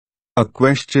A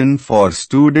question for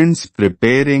students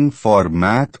preparing for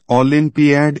Math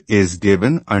Olympiad is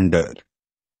given under.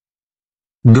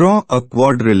 Draw a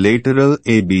quadrilateral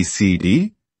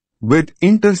ABCD with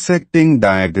intersecting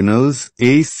diagonals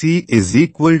AC is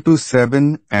equal to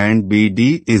 7 and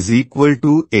BD is equal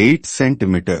to 8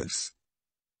 centimeters.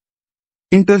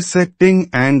 Intersecting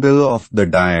angle of the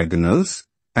diagonals,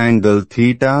 angle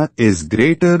theta is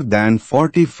greater than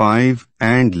 45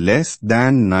 and less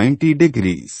than 90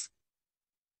 degrees.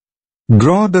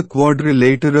 Draw the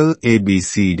quadrilateral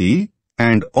ABCD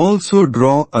and also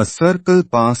draw a circle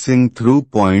passing through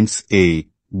points A,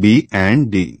 B and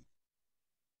D.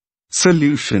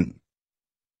 Solution.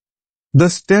 The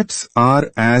steps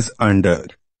are as under.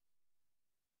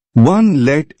 1.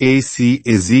 Let AC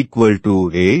is equal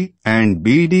to A and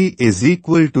BD is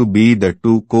equal to B, the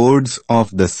two chords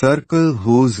of the circle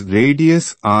whose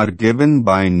radius are given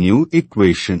by new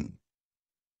equation.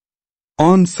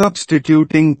 On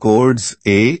substituting chords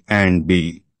A and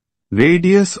B,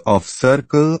 radius of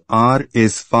circle R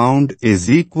is found is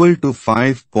equal to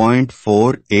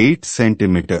 5.48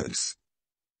 centimeters.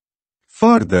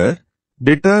 Further,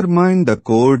 determine the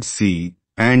chord C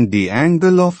and the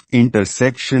angle of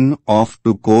intersection of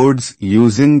two chords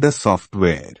using the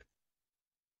software.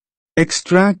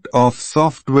 Extract of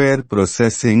software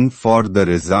processing for the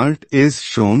result is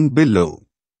shown below.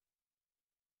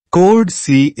 Chord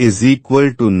C is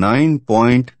equal to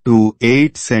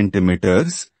 9.28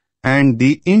 centimeters and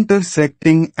the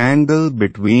intersecting angle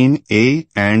between A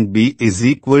and B is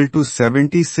equal to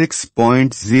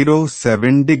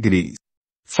 76.07 degrees.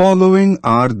 Following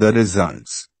are the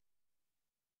results.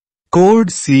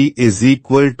 Chord C is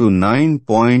equal to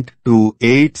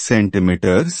 9.28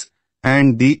 centimeters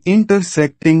and the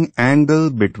intersecting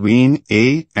angle between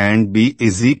A and B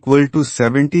is equal to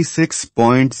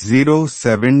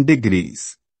 76.07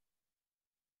 degrees.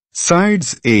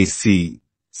 Sides AC,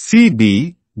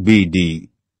 CB, BD,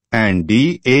 and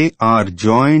DA are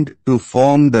joined to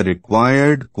form the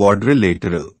required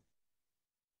quadrilateral.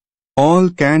 All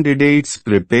candidates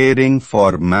preparing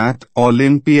for Math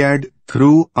Olympiad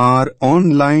through our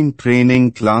online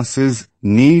training classes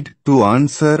need to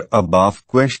answer above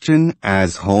question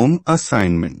as home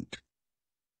assignment.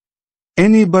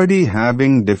 Anybody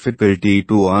having difficulty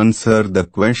to answer the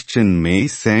question may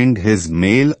send his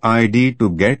mail ID to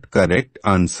get correct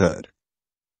answer.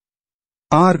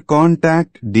 Our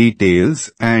contact details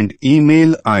and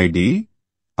email ID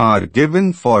are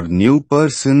given for new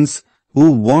persons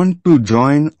who want to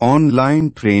join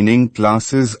online training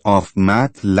classes of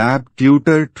Math Lab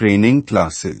tutor training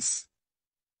classes.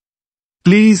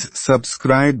 Please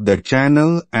subscribe the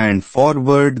channel and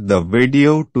forward the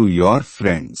video to your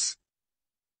friends.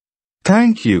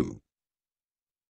 Thank you.